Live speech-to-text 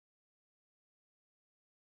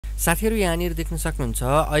साथीहरु यहाँनिर देख्न सक्नुहुन्छ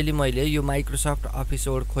अहिले मैले यो माइक्रोसफ्ट अफिस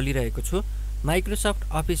वर्ड खोलिरहेको छु। माइक्रोसफ्ट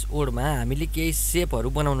अफिस वर्डमा हामीले केही शेपहरु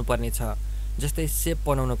बनाउनु पर्ने छ। जस्तै शेप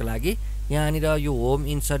बनाउनको लागि यहाँनिर यो होम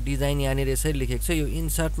इन्सर्ट डिजाइन यहाँनिर यसरी लेखेको छ। यो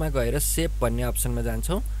इन्सर्टमा गएर शेप भन्ने अप्सनमा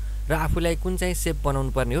जान्छौं र आफूलाई कुन चाहिँ शेप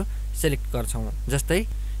बनाउनु पर्ने हो सिलेक्ट गर्छौं। जस्तै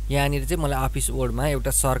यहाँनिर चाहिँ मलाई अफिस वर्डमा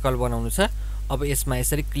एउटा सर्कल बनाउनु छ। अब यसमा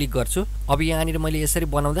यसरी क्लिक गर्छु। अब यहाँनिर मैले यसरी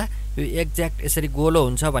बनाउँदा यो एक्ज्याक्ट यसरी गोलो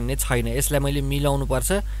हुन्छ भन्ने छैन। यसलाई मैले मिलाउनु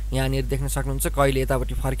पर्छ। यहाँनिर देख्न सक्नुहुन्छ कहिले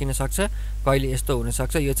यतापट्टि फर्किन सक्छ, कहिले यस्तो हुन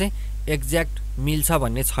सक्छ। यो चाहिँ एक्ज्याक्ट मिल्छ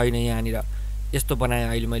भन्ने छैन। यहाँनिर यस्तो बनाए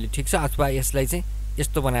अहिले मैले, ठीक छ। अथवा यसलाई चाहिँ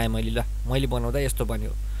यस्तो बनाए मैले, ल मैले बनाउँदा यस्तो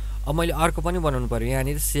बन्यो। अब मैले अर्को पनि बनाउनु पर्यो।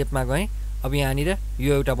 यहाँनिर शेपमा गएँ। अब यहाँनिर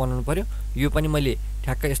यो एउटा बनाउनु पर्यो। यो पनि मैले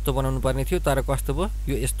ठ्याक्क यस्तो बनाउनु पर्ने थियो, तर कस्तो भयो,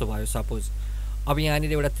 यो यस्तो भयो सपोज। अब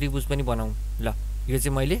यहाँनिर एउटा त्रिभुज पनि बनाऊ। ल यो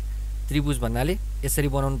चाहिँ मैले त्रिभुज भन्नाले यसरी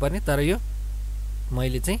बनाउनु पर्ने, तर यो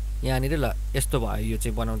मैले चाहिँ यहाँनिर ल यस्तो भयो यो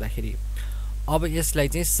चाहिँ बनाउँदाखेरि। अब यसलाई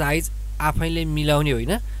चाहिँ साइज आफैले मिलाउने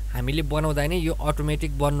होइन, हामीले बनाउँदा नै यो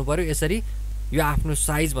अटोमेटिक बन्नु पर्यो। यसरी यो आफ्नो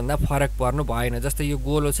साइज भन्दा फरक पर्नु भएन। जस्तै यो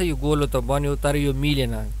गोलो छ, यो गोलो त बन्यो तर यो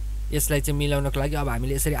मिलेन। यसलाई चाहिँ मिलाउनको लागि अब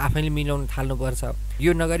हामीले यसरी आफैले मिलाउन थाल्नुपर्छ।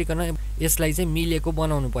 यो नगरिकन यसलाई चाहिँ मिलेको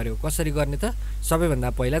बनाउनु पर्यो। कसरी गर्ने त? सबैभन्दा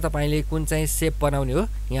पहिला तपाईले कुन चाहिँ शेप बनाउने हो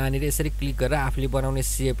यहाँनिर यसरी क्लिक गरेर आफूले बनाउने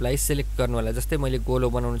शेपलाई सिलेक्ट गर्नु होला। जस्तै मैले गोलो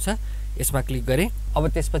बनाउनु छ, यसमा क्लिक गरे। अब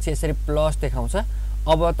त्यसपछि यसरी प्लस देखाउँछ।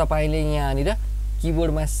 अब तपाईले यहाँनिर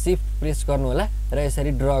किबोर्डमा शिफ्ट प्रेस गर्नु होला र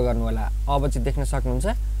यसरी ड्रा गर्नु होला। अब चाहिँ देख्न सक्नुहुन्छ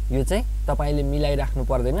यो चाहिँ तपाईले मिलाइराख्नु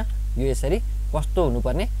पर्दैन। यो यसरी कस्तो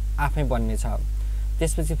हुनुपर्ने आफै बन्ने छ।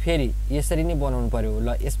 त्यसपछि फेरि यसरी नै बनाउनु पर्यो।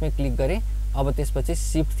 ल यसमै क्लिक गरे। अब त्यसपछि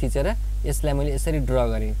शिफ्ट थिचेर यसलाई मैले यसरी ड्रा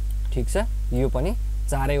गरे, ठीक छ। यो पनि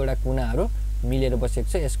चारैवटा कुनाहरु मिलेर बसेको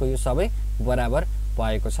छ। यसको यो सबै बराबर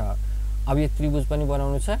भएको छ। अब यो त्रिभुज पनि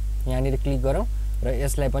बनाउनु छ। यहाँनिर क्लिक गरौँ र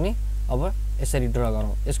यसलाई पनि अब यसरी ड्रा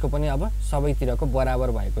गरौँ। यसको पनि अब सबैतिरको बराबर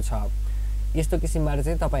भएको छ। यस्तो किसिमबाट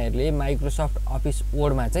चाहिँ तपाईहरुले माइक्रोसफ्ट अफिस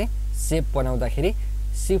वर्डमा चाहिँ शेप बनाउँदाखेरि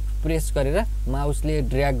शिफ्ट प्रेस गरेर माउसले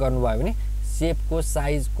ड्र्याग गर्नुभयो भने शेपको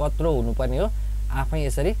साइज कत्रो हुनुपर्ने हो आफै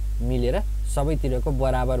यसरी मिलेर सबैतिरको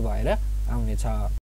बराबर भएर आउनेछ।